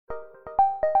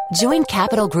Join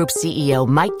Capital Group CEO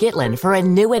Mike Gitlin for a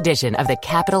new edition of the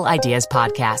Capital Ideas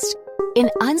Podcast. In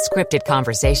unscripted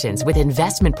conversations with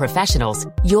investment professionals,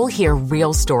 you'll hear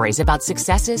real stories about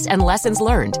successes and lessons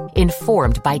learned,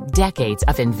 informed by decades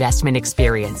of investment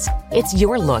experience. It's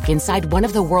your look inside one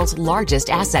of the world's largest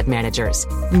asset managers.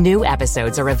 New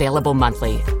episodes are available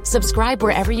monthly. Subscribe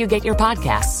wherever you get your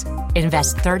podcasts.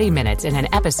 Invest 30 minutes in an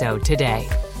episode today.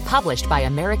 Published by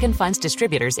American Funds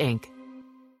Distributors, Inc.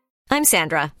 I'm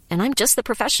Sandra, and I'm just the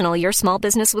professional your small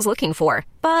business was looking for.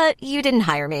 But you didn't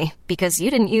hire me because you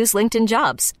didn't use LinkedIn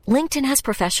Jobs. LinkedIn has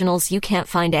professionals you can't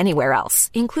find anywhere else,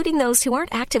 including those who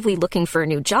aren't actively looking for a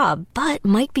new job, but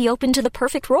might be open to the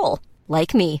perfect role,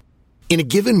 like me. In a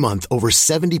given month, over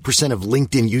 70% of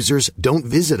LinkedIn users don't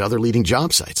visit other leading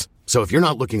job sites. So if you're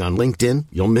not looking on LinkedIn,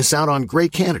 you'll miss out on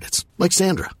great candidates like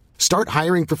Sandra. Start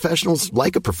hiring professionals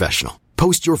like a professional.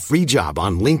 Post your free job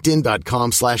on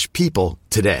linkedin.com/people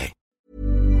today.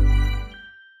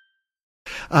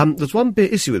 There's one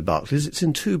bit issue with Barclays. It's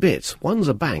in two bits. One's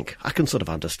a bank. I can sort of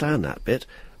understand that bit.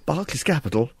 Barclays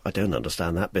Capital, I don't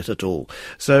understand that bit at all.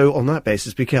 So on that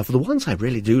basis, be careful. The ones I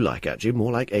really do like, actually,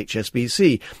 more like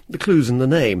HSBC. The clue's in the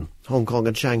name. Hong Kong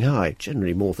and Shanghai.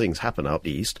 Generally, more things happen out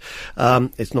east.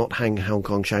 It's not Hong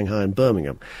Kong, Shanghai and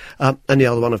Birmingham. And the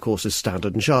other one, of course, is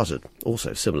Standard and Chartered.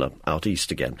 Also similar, out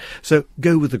east again. So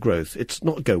go with the growth. It's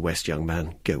not go west, young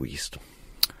man. Go east.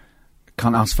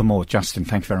 Can't ask for more. Justin,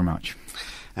 thank you very much.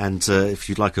 And if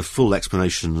you'd like a full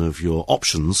explanation of your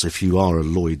options, if you are a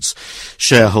Lloyds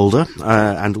shareholder,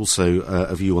 and also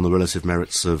a view on the relative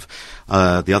merits of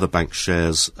the other bank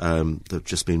shares that have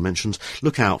just been mentioned,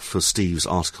 look out for Steve's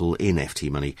article in FT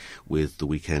Money with the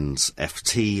weekend's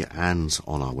FT and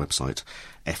on our website,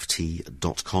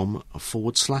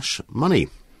 ft.com/money.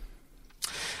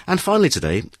 And finally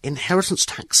today, inheritance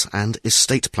tax and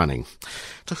estate planning.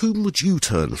 To whom would you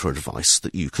turn for advice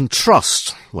that you can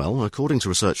trust? Well, according to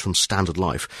research from Standard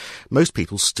Life, most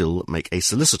people still make a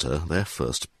solicitor their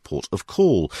first port of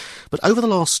call. But over the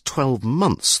last 12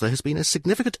 months, there has been a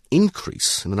significant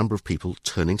increase in the number of people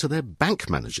turning to their bank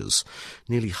managers.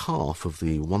 Nearly half of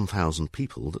the 1,000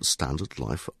 people that Standard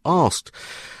Life asked.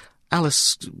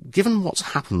 Alice, given what's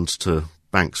happened to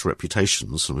banks'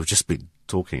 reputations, and we've just been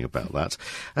talking about that,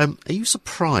 are you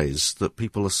surprised that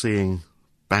people are seeing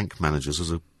bank managers as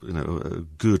a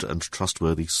good and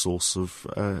trustworthy source of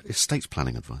estate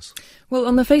planning advice? Well,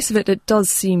 on the face of it, it does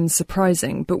seem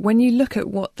surprising. But when you look at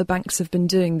what the banks have been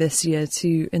doing this year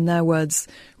to, in their words,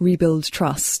 rebuild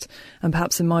trust, and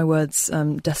perhaps in my words,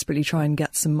 desperately try and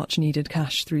get some much needed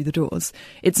cash through the doors,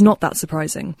 it's not that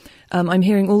surprising. I'm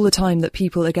hearing all the time that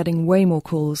people are getting way more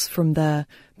calls from their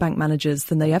bank managers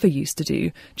than they ever used to do,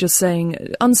 just saying,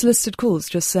 unsolicited calls,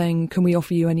 just saying, can we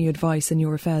offer you any advice in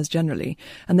your affairs generally?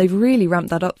 And they've really ramped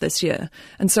that up this year.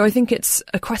 And so I think it's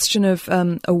a question of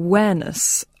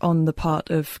awareness on the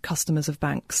part of customers of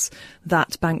banks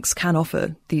that banks can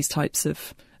offer these types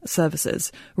of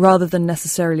services, rather than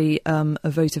necessarily a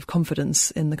vote of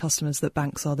confidence in the customers that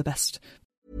banks are the best.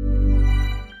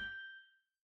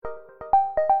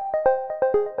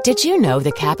 Did you know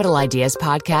the Capital Ideas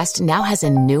podcast now has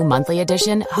a new monthly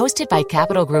edition hosted by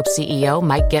Capital Group CEO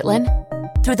Mike Gitlin?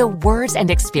 Through the words and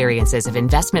experiences of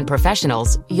investment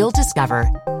professionals, you'll discover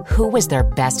who was their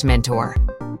best mentor,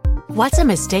 what's a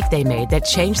mistake they made that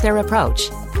changed their approach,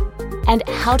 and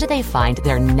how do they find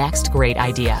their next great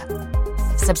idea.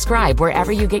 Subscribe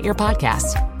wherever you get your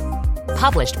podcasts.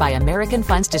 Published by American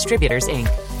Funds Distributors, Inc.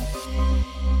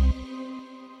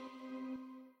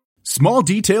 Small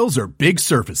details or big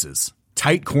surfaces,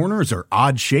 tight corners or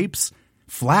odd shapes,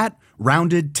 flat,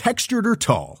 rounded, textured, or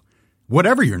tall.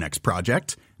 Whatever your next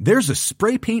project, there's a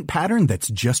spray paint pattern that's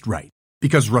just right.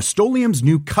 Because Rust-Oleum's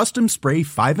new Custom Spray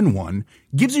 5-in-1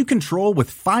 gives you control with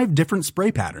 5 different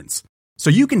spray patterns. So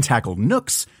you can tackle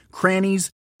nooks, crannies,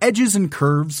 edges, and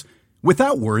curves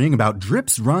without worrying about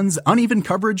drips, runs, uneven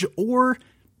coverage, or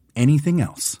anything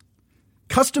else.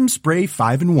 Custom Spray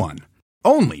 5-in-1.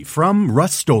 Only from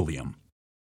Rust-Oleum.